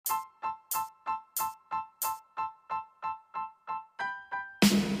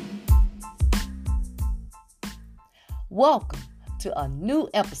Welcome to a new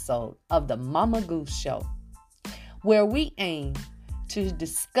episode of the Mama Goose Show, where we aim to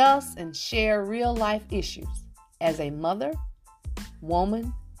discuss and share real life issues as a mother,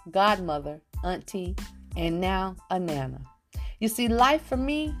 woman, godmother, auntie, and now a nana. You see, life for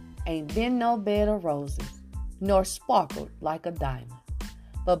me ain't been no bed of roses, nor sparkled like a diamond,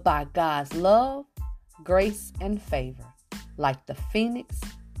 but by God's love, grace, and favor, like the phoenix,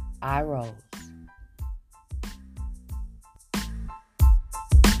 I rose.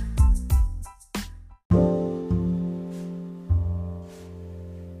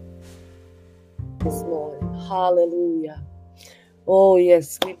 This morning, hallelujah. Oh,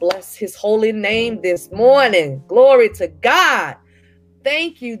 yes, we bless his holy name this morning. Glory to God.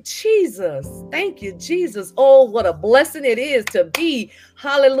 Thank you, Jesus. Thank you, Jesus. Oh, what a blessing it is to be,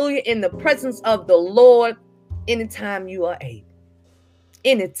 hallelujah, in the presence of the Lord anytime you are able.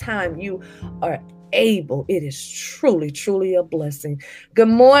 Anytime you are able, it is truly, truly a blessing. Good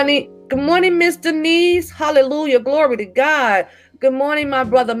morning. Good morning, Miss Denise. Hallelujah. Glory to God. Good morning, my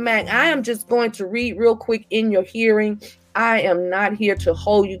brother Mac. I am just going to read real quick in your hearing. I am not here to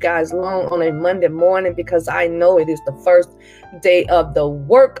hold you guys long on a Monday morning because I know it is the first day of the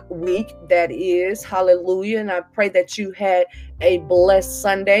work week. That is, hallelujah. And I pray that you had a blessed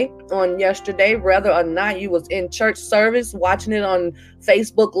Sunday on yesterday, whether or not you was in church service, watching it on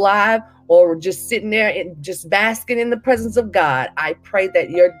Facebook Live, or just sitting there and just basking in the presence of God. I pray that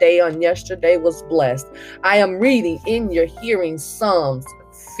your day on yesterday was blessed. I am reading in your hearing Psalms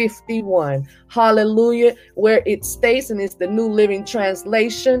 51, hallelujah, where it states, and it's the New Living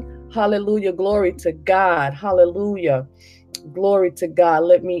Translation, hallelujah, glory to God, hallelujah, glory to God.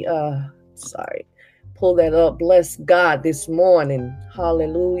 Let me, pull that up. Bless God this morning,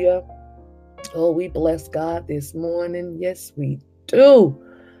 hallelujah. Oh, we bless God this morning. Yes, we do.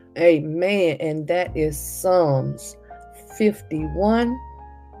 Amen. And that is Psalms 51,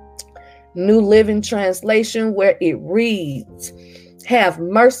 New Living Translation, where it reads, "Have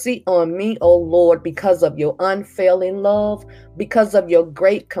mercy on me, O Lord, because of your unfailing love, because of your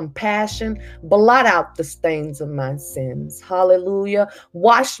great compassion. Blot out the stains of my sins." Hallelujah.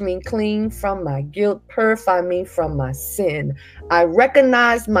 "Wash me clean from my guilt. Purify me from my sin. I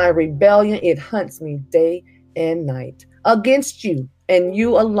recognize my rebellion. It hunts me day and night. Against you and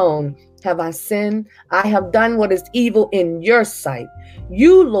you alone have I sinned. I have done what is evil in your sight.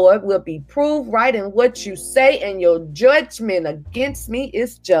 You, Lord, will be proved right in what you say, and your judgment against me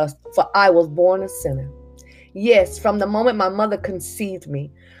is just, for I was born a sinner. Yes, from the moment my mother conceived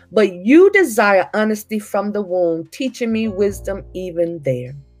me. But you desire honesty from the womb, teaching me wisdom even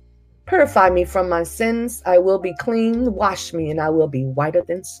there. Purify me from my sins. I will be clean. Wash me, and I will be whiter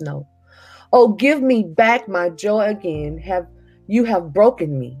than snow. Oh, give me back my joy again. You have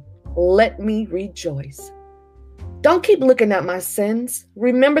broken me. Let me rejoice. Don't keep looking at my sins.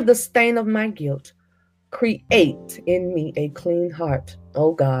 Remember the stain of my guilt. Create in me a clean heart,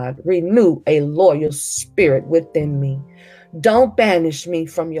 oh God. Renew a loyal spirit within me. Don't banish me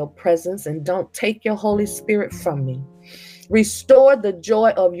from your presence, and don't take your Holy Spirit from me. Restore the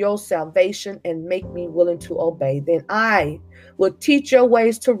joy of your salvation and make me willing to obey. Then I will teach your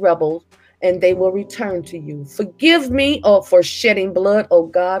ways to rebels, and they will return to you. Forgive me for shedding blood, O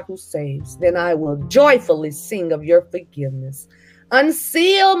God who saves. Then I will joyfully sing of your forgiveness.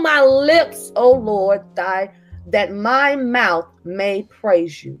 Unseal my lips, O Lord, that my mouth may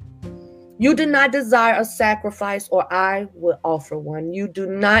praise you. You do not desire a sacrifice, or I will offer one. You do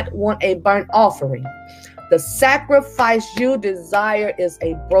not want a burnt offering. The sacrifice you desire is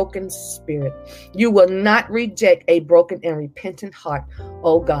a broken spirit. You will not reject a broken and repentant heart,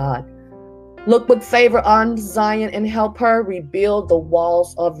 O God. Look with favor on Zion and help her rebuild the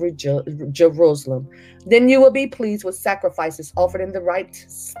walls of Jerusalem. Then you will be pleased with sacrifices offered in the right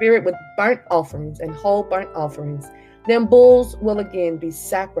spirit, with burnt offerings and whole burnt offerings. Then bulls will again be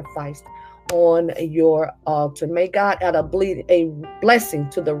sacrificed on your altar. May God add a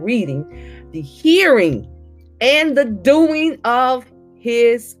blessing to the reading, the hearing, and the doing of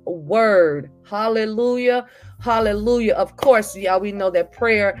his word. Hallelujah. Hallelujah. Of course, y'all, we know that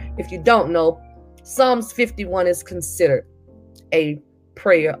prayer, if you don't know, Psalms 51 is considered a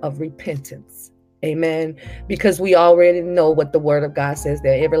prayer of repentance. Amen. Because we already know what the word of God says,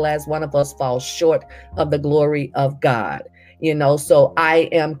 that every last one of us falls short of the glory of God. You know, so I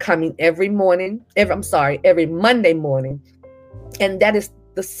am coming every Monday morning. And that is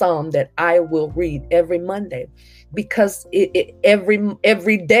the psalm that I will read every Monday, because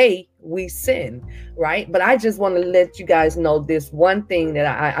every day we sin, right? But I just want to let you guys know this one thing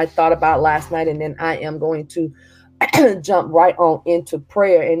that I thought about last night, and then I am going to jump right on into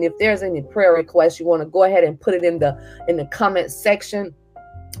prayer. And if there's any prayer requests, you want to go ahead and put it in the comment section,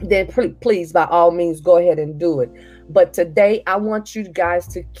 then please, by all means, go ahead and do it. But today, I want you guys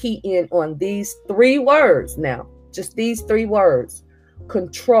to key in on these 3 words now. Just these 3 words.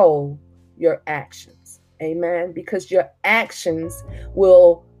 Control your actions. Amen. Because your actions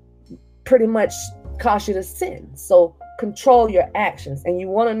will pretty much cause you to sin. So control your actions. And you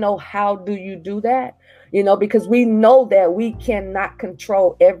want to know, how do you do that? Because we know that we cannot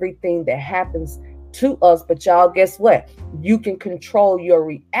control everything that happens to us, but y'all, guess what? You can control your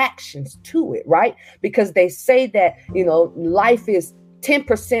reactions to it, right? Because they say that, life is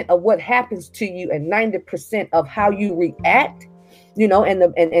 10% of what happens to you and 90% of how you react,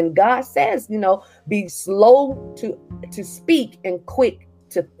 and God says, be slow to speak and quick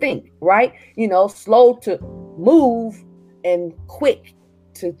to think, right? Slow to move and quick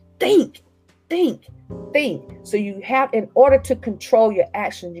to think. So you have, in order to control your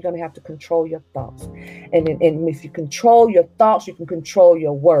actions, you're going to have to control your thoughts. And if you control your thoughts, you can control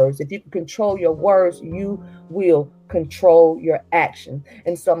your words. If you can control your words, you will control your action.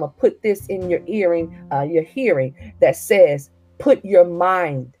 And so I'm going to put this in your hearing that says, put your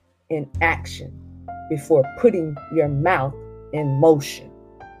mind in action before putting your mouth in motion.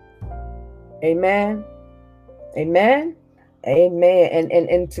 Amen. Amen. Amen.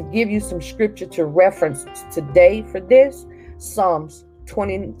 And to give you some scripture to reference today for this,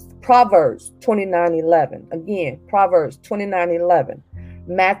 Proverbs 29:11. Again, Proverbs 29:11,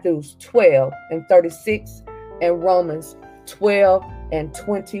 Matthew 12:36, and Romans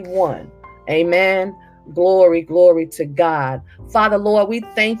 12:21. Amen. Glory to God. Father, Lord, we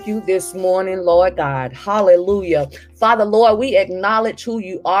thank you this morning, Lord God. Hallelujah. Father, Lord, we acknowledge who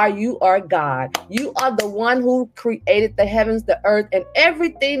you are. You are God. You are the one who created the heavens, the earth, and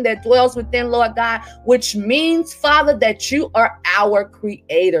everything that dwells within, Lord God, which means, Father, that you are our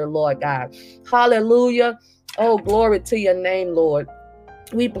creator, Lord God. Hallelujah. Oh, glory to your name, Lord.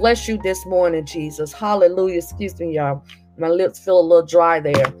 We bless you this morning, Jesus. Hallelujah. Excuse me, y'all. My lips feel a little dry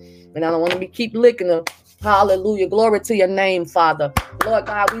there, and I don't want to keep licking them. Hallelujah. Glory to your name, Father. Lord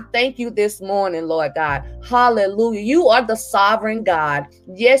God, we thank you this morning, Lord God. Hallelujah. You are the sovereign God.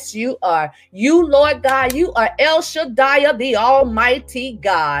 Yes, you are. You, Lord God, you are El Shaddai, the Almighty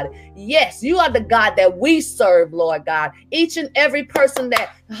God. Yes, you are the God that we serve, Lord God. Each and every person that,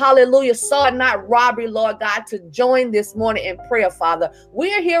 hallelujah, saw it not robbery, Lord God, to join this morning in prayer, Father.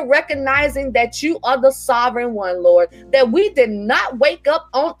 We're here recognizing that you are the sovereign one, Lord, that we did not wake up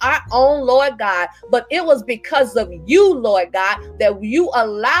on our own, Lord God, but it was because of you, Lord God, that you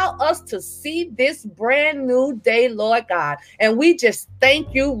allow us to see this brand new day, Lord God. And we just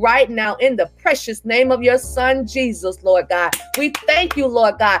thank you right now in the precious name of your Son, Jesus, Lord God. We thank you,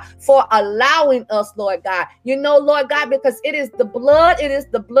 Lord God, for allowing us, Lord God. Lord God, because it is the blood,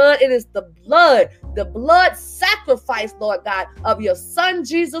 the blood sacrifice, Lord God, of your Son,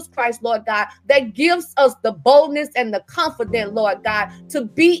 Jesus Christ, Lord God, that gives us the boldness and the confidence, Lord God, to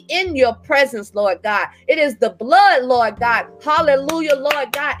be in your presence, Lord God. It is the blood, Lord God. Hallelujah,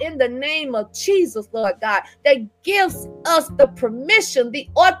 Lord God, in the name of Jesus, Lord God, that gives us the permission, the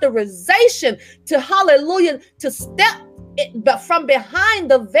authorization to, hallelujah, to step but from behind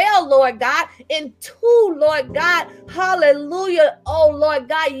the veil, Lord God, into, Lord God, hallelujah, oh Lord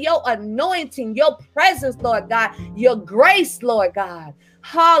God, your anointing, your presence, Lord God, your grace, Lord God,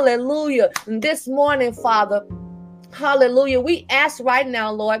 hallelujah. And this morning, Father, hallelujah, we ask right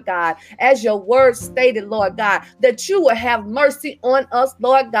now, Lord God, as your word stated, Lord God, that you will have mercy on us,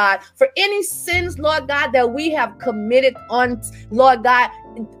 Lord God, for any sins, Lord God, that we have committed on, Lord God,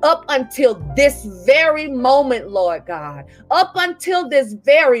 up until this very moment, Lord God. Up until this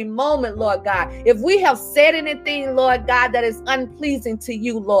very moment, Lord God. If we have said anything, Lord God, that is unpleasing to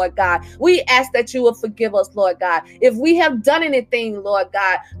you, Lord God, we ask that you will forgive us, Lord God. If we have done anything, Lord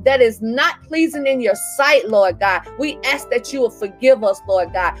God, that is not pleasing in your sight, Lord God, we ask that you will forgive us,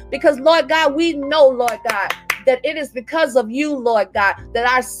 Lord God. Because, Lord God, we know, Lord God, that it is because of you, Lord God, that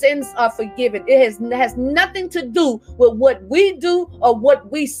our sins are forgiven. It has nothing to do with what we do or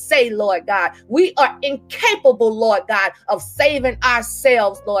what we say, Lord God. We are incapable, Lord God, of saving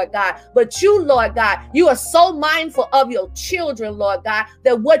ourselves, Lord God. But you, Lord God, you are so mindful of your children, Lord God,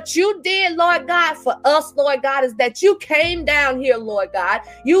 that what you did, Lord God, for us, Lord God, is that you came down here, Lord God.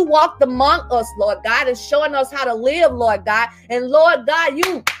 You walked among us, Lord God, and showing us how to live, Lord God. And Lord God,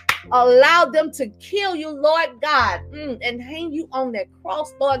 you allow them to kill you, Lord God, and hang you on that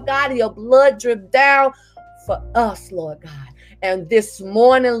cross, Lord God. Your blood dripped down for us, Lord God. And this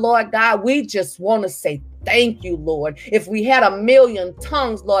morning, Lord God, we just want to say thank you, Lord. If we had 1,000,000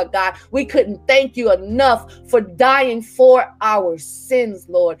 tongues, Lord God, we couldn't thank you enough for dying for our sins,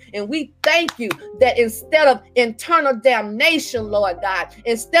 Lord. And we thank you that instead of eternal damnation, Lord God,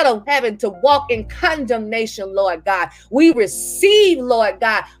 instead of having to walk in condemnation, Lord God, we receive, Lord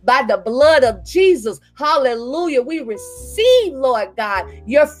God, by the blood of Jesus, hallelujah, we receive, Lord God,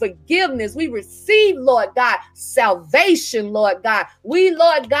 your forgiveness. We receive, Lord God, salvation, Lord God. We,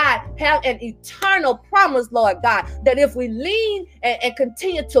 Lord God, have an eternal promise, Lord God, that if we lean and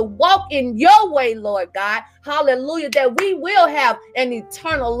continue to walk in your way, Lord God, hallelujah, that we will have an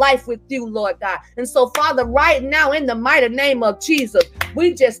eternal life with you, Lord God. And so, Father, right now, in the mighty name of Jesus,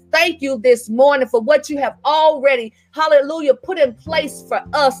 we just thank you this morning for what you have already, hallelujah, put in place for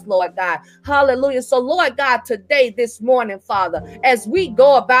us, Lord God. Hallelujah. So, Lord God, today, this morning, Father, as we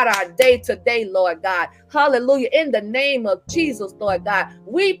go about our day today, Lord God, hallelujah, in the name of Jesus, Lord God,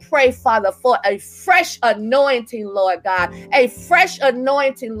 we pray, Father, for a fresh anointing, Lord God, a fresh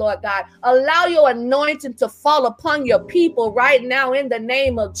anointing, Lord God. Allow your anointing to fall upon your people right now in the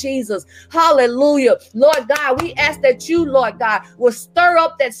name of Jesus. Hallelujah. Lord God, we ask that you, Lord God, will stir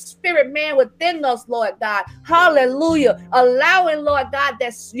up that spirit man within us, Lord God. Hallelujah. Allowing, Lord God,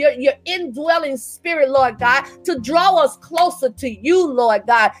 that your indwelling spirit, Lord God, to draw us closer to you, Lord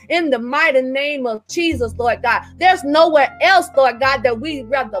God, in the mighty name of Jesus, Lord God. There's nowhere else, Lord God, that we'd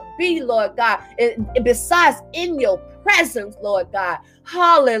rather be, Lord God, besides in your presence, Lord God.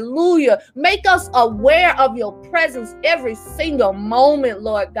 Hallelujah. Make us aware of your presence every single moment,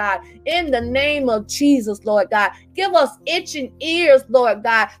 Lord God, in the name of Jesus, Lord God. Give us itching ears, Lord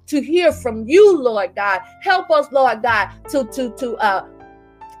God, to hear from you, Lord God. Help us, Lord God,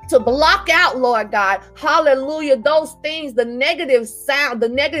 to block out, Lord God, hallelujah, those things, the negative sound, the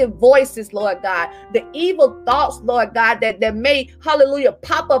negative voices, Lord God, the evil thoughts, Lord God, that may, hallelujah,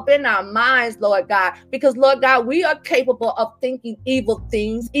 pop up in our minds, Lord God, because, Lord God, we are capable of thinking evil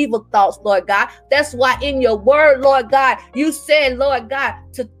things, evil thoughts, Lord God. That's why in your word, Lord God, you said, Lord God,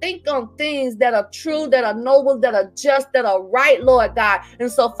 to think on things that are true, that are noble, that are just, that are right, Lord God. And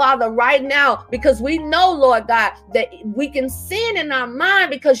so, Father, right now, because we know, Lord God, that we can sin in our mind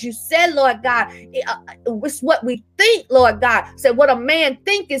because you said, Lord God, it's what we think, Lord God. Said what a man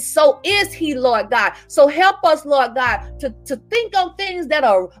thinketh, so is he, Lord God. So help us, Lord God, to think on things that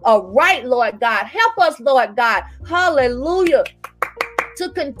are right, Lord God. Help us, Lord God. Hallelujah. To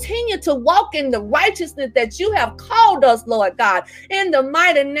continue to walk in the righteousness that you have called us, Lord God, in the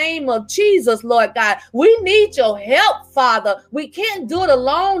mighty name of Jesus, Lord God. We need your help, Father. We can't do it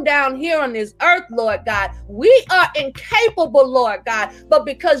alone down here on this earth, Lord God. We are incapable, Lord God, but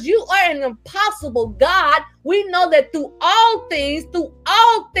because you are an impossible God, we know that through all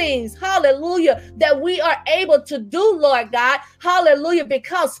things, hallelujah, that we are able to do, Lord God, hallelujah,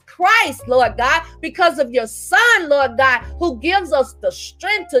 because Christ, Lord God, because of your Son, Lord God, who gives us the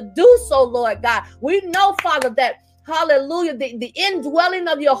strength to do so, Lord God. We know, Father, that hallelujah, the indwelling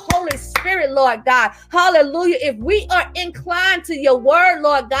of your Holy Spirit, Lord God, hallelujah, if we are inclined to your word,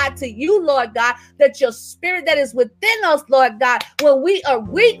 Lord God, to you, Lord God, that your spirit that is within us, Lord God, when we are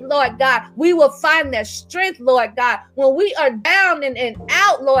weak, Lord God, we will find that strength, Lord God. When we are down and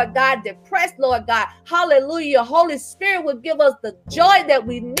out, Lord God, depressed, Lord God, hallelujah, your Holy Spirit will give us the joy that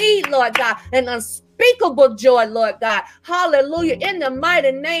we need, Lord God, and unspeakable joy, Lord God. Hallelujah. In the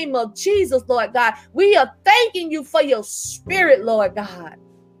mighty name of Jesus, Lord God, we are thanking you for your spirit, Lord God.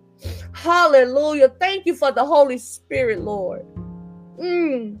 Hallelujah. Thank you for the Holy Spirit, Lord.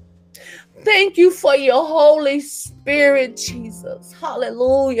 Thank you for your Holy Spirit, Jesus.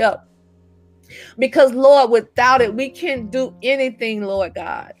 Hallelujah. Because, Lord, without it, we can't do anything, Lord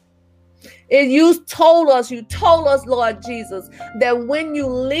God. And you told us, Lord Jesus, that when you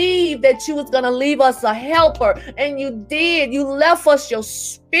leave, that you was going to leave us a helper. And you did. You left us your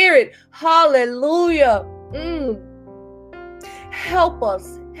spirit. Hallelujah. Help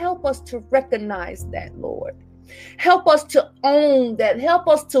us to recognize that, Lord. Help us to own that. Help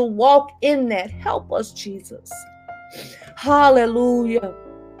us to walk in that. Help us, Jesus. Hallelujah.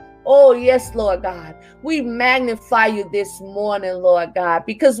 Oh, yes, Lord God. We magnify you this morning, Lord God,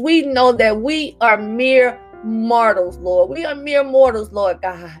 because we know that we are mere mortals, Lord. We are mere mortals, Lord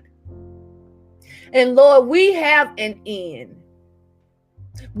God. And Lord, we have an end.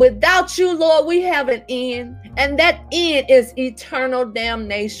 Without you, Lord, we have an end. And that end is eternal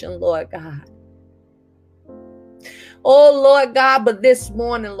damnation, Lord God. Oh, Lord God, but this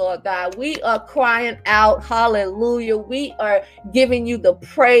morning, Lord God, we are crying out, hallelujah. We are giving you the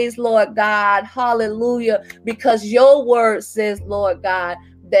praise, Lord God, hallelujah, because your word says, Lord God,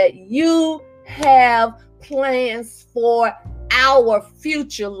 that you have plans for our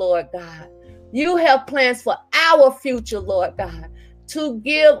future, Lord God. You have plans for our future, Lord God, to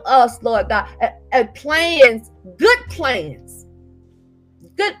give us, Lord God, plans, good plans,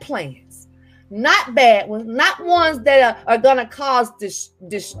 not bad ones, not ones that are going to cause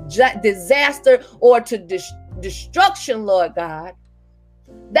disaster or to destruction, Lord God.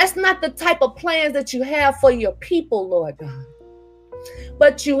 That's not the type of plans that you have for your people, Lord God.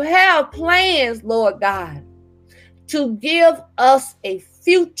 But you have plans, Lord God, to give us a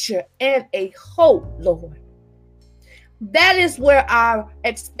future and a hope, Lord. That is where our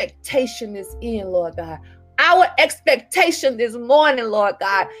expectation is in, Lord God. Our expectation this morning, Lord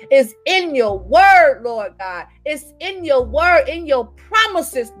God, is in your word, Lord God. It's in your word, in your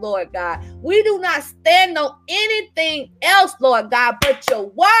promises, Lord God. We do not stand on anything else, Lord God, but your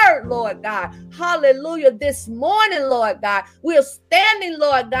word, Lord God. Hallelujah. This morning, Lord God, we're standing,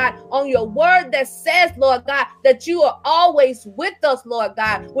 Lord God, on your word that says, Lord God, that you are always with us, Lord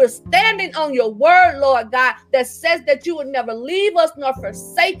God. We're standing on your word, Lord God, that says that you would never leave us nor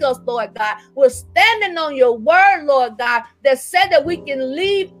forsake us, Lord God. We're standing on your word, Lord God, that said that we can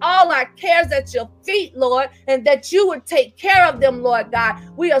leave all our cares at your feet, Lord, and that you would take care of them, Lord God.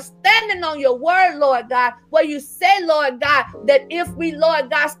 We are standing on your word, Lord God, where you say, Lord God, that if we, Lord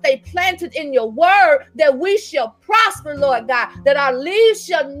God, stay planted in your word, that we shall prosper, Lord God, that our leaves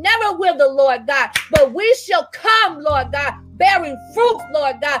shall never wither, Lord God, but we shall come, Lord God, bearing fruits,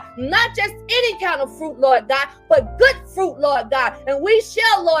 Lord God, not just any kind of fruit, Lord God, but good fruit, Lord God. And we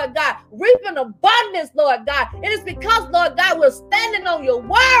shall, Lord God, reap in abundance, Lord God. It is because, Lord God, we're standing on your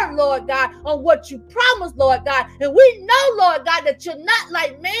word, Lord God, on what you promised, Lord God. And we know, Lord God, that you're not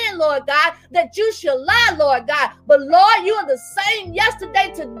like man, Lord God, that you shall lie, Lord God. But Lord, you are the same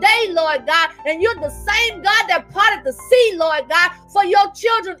yesterday, today, Lord God, and you're the same God that parted the sea, Lord God, for your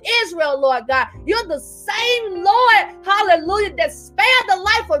children Israel, Lord God. You're the same Lord, hallelujah, that spared the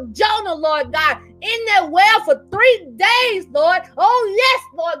life of Jonah, Lord God, in that well for 3 days, Lord. Oh, yes,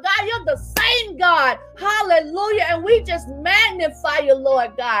 Lord God, you're the same God. Hallelujah. And we just magnify you,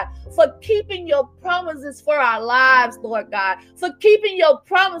 Lord God, for keeping your promises for our lives, Lord God, for keeping your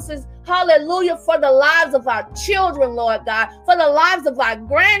promises, hallelujah, for the lives of our children, Lord God, for the lives of our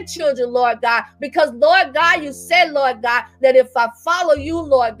grandchildren, Lord God, because, Lord God, you said, Lord God, that if I follow you,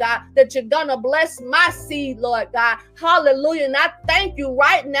 Lord God, that you're going to bless my seed, Lord God. Hallelujah. And I thank you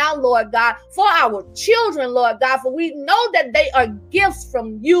right now, Lord God, for our children, Lord God, for we know that they are gifts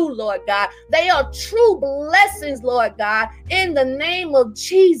from you, Lord God. They are true blessings, Lord God, in the name of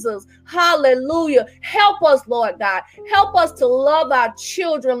Jesus. Hallelujah. Help us, Lord God. Help us to love our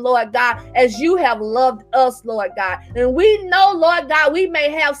children, Lord God, as you have loved us, Lord God. And we know, Lord God, we may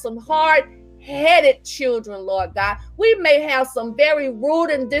have some hard-headed children, Lord God. We may have some very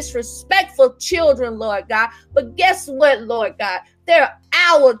rude and disrespectful children, Lord God. But guess what, Lord God? They're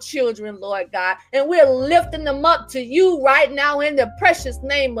our children, Lord God, and we're lifting them up to you right now in the precious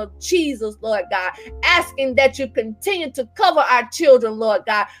name of Jesus, Lord God, asking that you continue to cover our children, Lord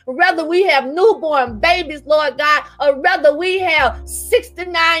God, whether we have newborn babies, Lord God, or whether we have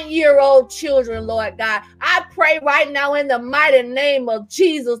 69-year-old children, Lord God. I pray right now in the mighty name of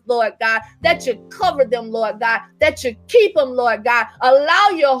Jesus, Lord God, that you cover them, Lord God, that you keep them, Lord God. Allow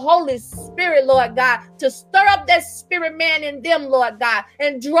your Holy Spirit, Lord God, to stir up that spirit man in them, Lord God,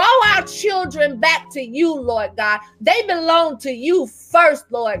 and draw our children back to you, Lord God. They belong to you first,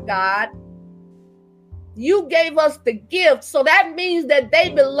 Lord God. You gave us the gift, so that means that they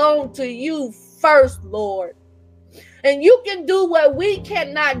belong to you first, Lord. And you can do what we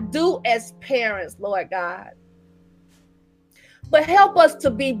cannot do as parents, Lord God. But help us to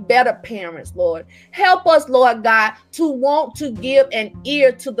be better parents, Lord. Help us, Lord God, to want to give an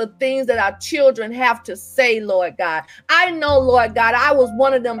ear to the things that our children have to say, Lord God. I know, Lord God, I was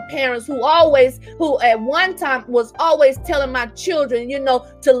one of them parents who at one time was always telling my children,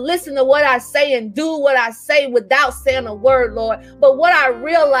 to listen to what I say and do what I say without saying a word, Lord. But what I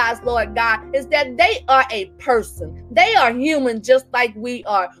realized, Lord God, is that they are a person. They are human just like we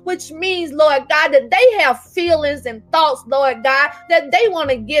are, which means, Lord God, that they have feelings and thoughts, Lord God, that they want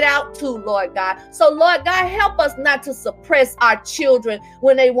to get out to, Lord God. So, Lord God, help us not to suppress our children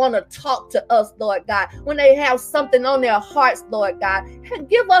when they want to talk to us, Lord God, when they have something on their hearts, Lord God.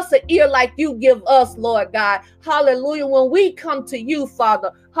 Give us an ear like you give us, Lord God. Hallelujah. When we come to you,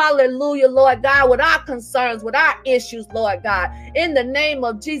 Father, hallelujah, Lord God, with our concerns, with our issues, Lord God, in the name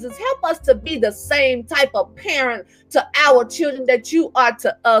of Jesus, help us to be the same type of parent to our children that you are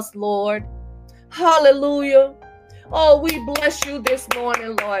to us, Lord. Hallelujah. Oh, we bless you this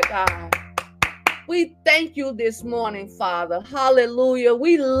morning, Lord God. We thank you this morning, Father. Hallelujah.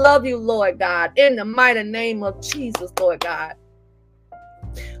 We love you, Lord God, in the mighty name of Jesus, Lord God.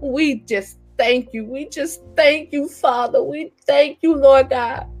 We just thank you. We just thank you, Father. We thank you, Lord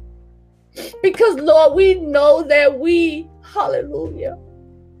God. Because, Lord, we know that hallelujah,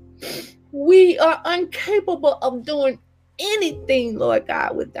 we are incapable of doing anything, Lord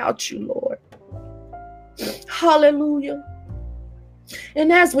God, without you, Lord. Hallelujah.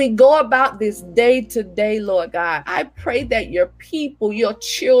 And as we go about this day today, Lord God, I pray that your people, your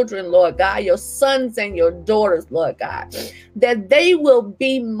children, Lord God, your sons and your daughters, Lord God, that they will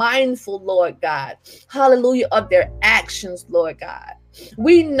be mindful, Lord God, hallelujah, of their actions, Lord God.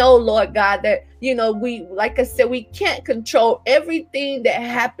 We know, Lord God, that, like I said, we can't control everything that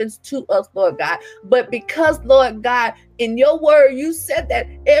happens to us, Lord God. But because, Lord God, in your word, you said that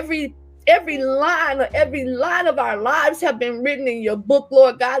every line of our lives have been written in your book,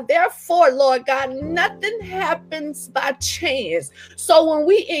 Lord God. Therefore, Lord God, nothing happens by chance. So when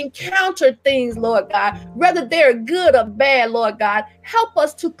we encounter things, Lord God, whether they're good or bad, Lord God, help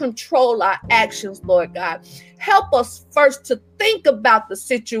us to control our actions, Lord God. Help us first to think about the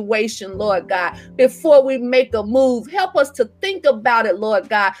situation, Lord God, before we make a move. Help us to think about it, Lord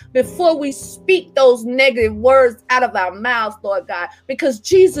God, before we speak those negative words out of our mouths, Lord God. Because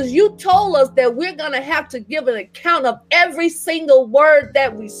Jesus, you told us that we're going to have to give an account of every single word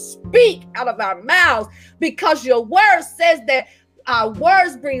that we speak out of our mouths, because your word says that our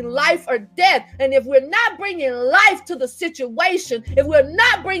words bring life or death. And if we're not bringing life to the situation, if we're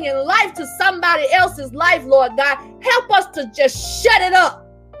not bringing life to somebody else's life, Lord God, help us to just shut it up.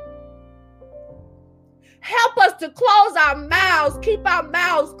 Help us to close our mouths, keep our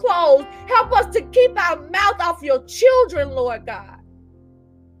mouths closed. Help us to keep our mouth off your children, Lord God.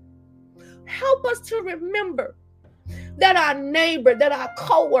 Help us to remember that our neighbor, that our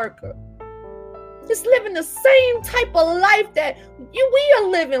coworker is living the same type of life that we are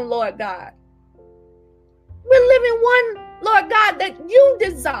living, Lord God. We're living one, Lord God, that you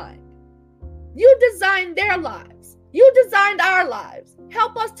designed. You designed their lives. You designed our lives.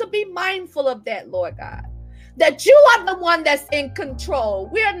 Help us to be mindful of that, Lord God. That you are the one that's in control.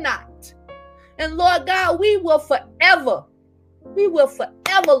 We're not. And Lord God, we will forever,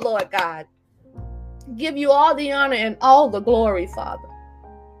 Lord God, give you all the honor and all the glory, Father.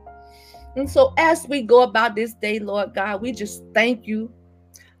 And so as we go about this day, Lord God, we just thank you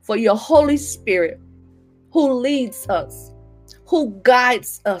for your Holy Spirit who leads us, who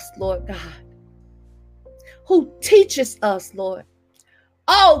guides us, Lord God, who teaches us, Lord,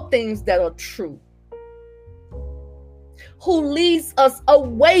 all things that are true, who leads us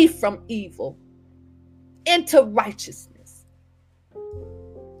away from evil into righteousness.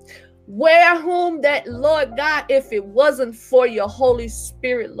 Whom that, Lord God, if it wasn't for your Holy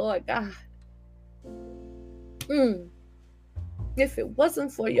Spirit, Lord God, if it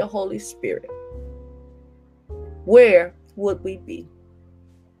wasn't for your Holy Spirit, where would we be?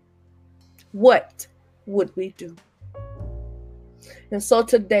 What would we do? And so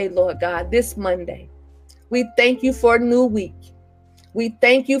today, Lord God, this Monday, we thank you for a new week. We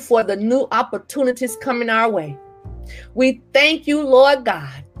thank you for the new opportunities coming our way. We thank you, Lord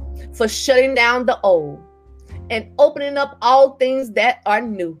God, for shutting down the old and opening up all things that are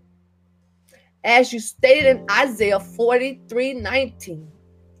new. As you stated in Isaiah 43:19,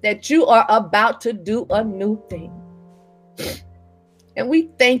 that you are about to do a new thing. And we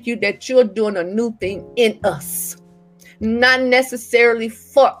thank you that you're doing a new thing in us, not necessarily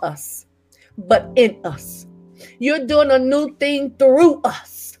for us, but in us. You're doing a new thing through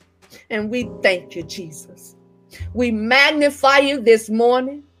us. And we thank you, Jesus. We magnify you this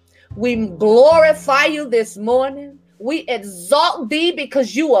morning. We glorify you this morning. We exalt thee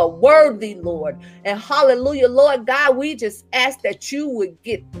because you are worthy, Lord. And hallelujah, Lord God, we just ask that you would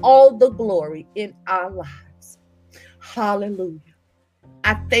get all the glory in our lives. Hallelujah.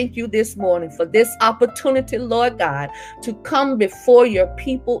 I thank you this morning for this opportunity, Lord God, to come before your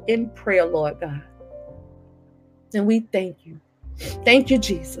people in prayer, Lord God. And we thank you. Thank you,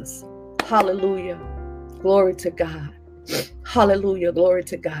 Jesus. Hallelujah. Glory to God. Hallelujah. Glory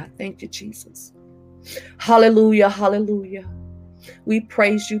to God. Thank you, Jesus. Hallelujah. Hallelujah. We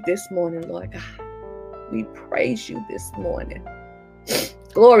praise you this morning, Lord God. We praise you this morning.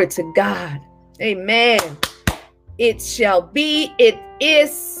 Glory to God. Amen. It shall be, it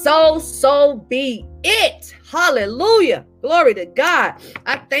is so be it. Hallelujah. Glory to God.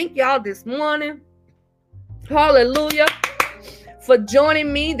 I thank y'all this morning. Hallelujah. For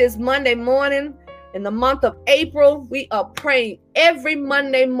joining me this Monday morning in the month of April. We are praying every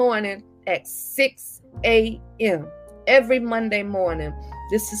Monday morning at 6 a.m. Every Monday morning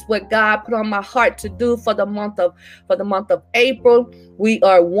This is what God put on my heart to do for the month of April. We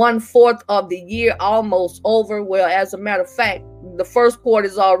are 1/4 of the year almost over. Well, as a matter of fact, the first quarter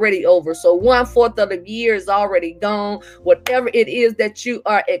is already over. So 1/4 of the year is already gone. Whatever it is that you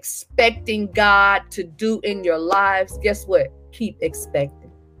are expecting God to do in your lives, guess what? Keep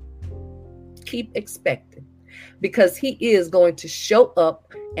expecting. Keep expecting. Because he is going to show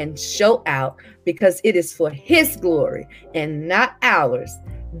up and show out, because it is for his glory and not ours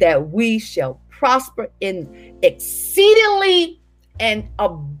that we shall prosper in exceedingly and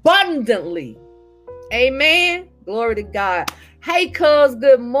abundantly. Amen. Glory to God. Hey, cuz,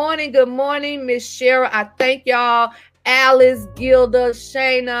 good morning. Good morning, Miss Cheryl. I thank y'all. Alice, Gilda,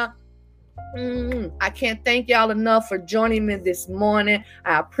 Shayna. I can't thank y'all enough for joining me this morning.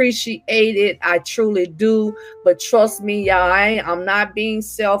 I appreciate it. I truly do. But trust me, y'all, I'm not being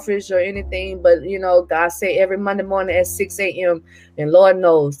selfish or anything. But, God say every Monday morning at 6 a.m. And Lord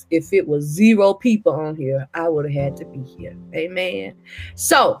knows, if it was 0 people on here, I would have had to be here. Amen.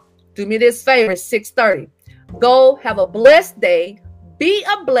 So do me this favor, 6:30. Go have a blessed day. Be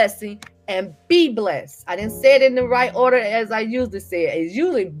a blessing. And be blessed. I didn't say it in the right order as I usually say it. It's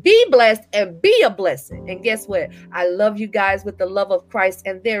usually be blessed and be a blessing. And guess what? I love you guys with the love of Christ,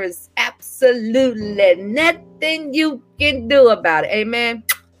 and there is absolutely nothing you can do about it. Amen.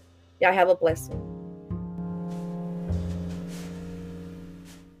 Y'all have a blessed one.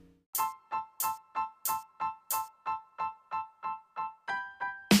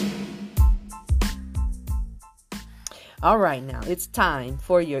 All right, now it's time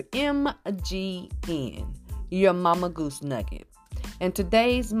for your MGN, your Mama Goose Nugget. And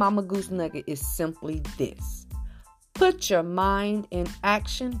today's Mama Goose Nugget is simply this: put your mind in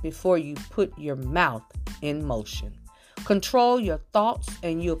action before you put your mouth in motion. Control your thoughts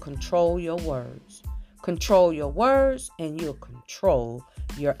and you'll control your words. Control your words and you'll control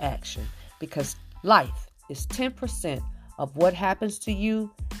your action. Because life is 10% of what happens to you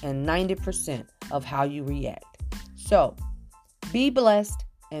and 90% of how you react. So, be blessed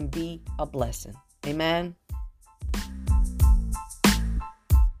and be a blessing. Amen.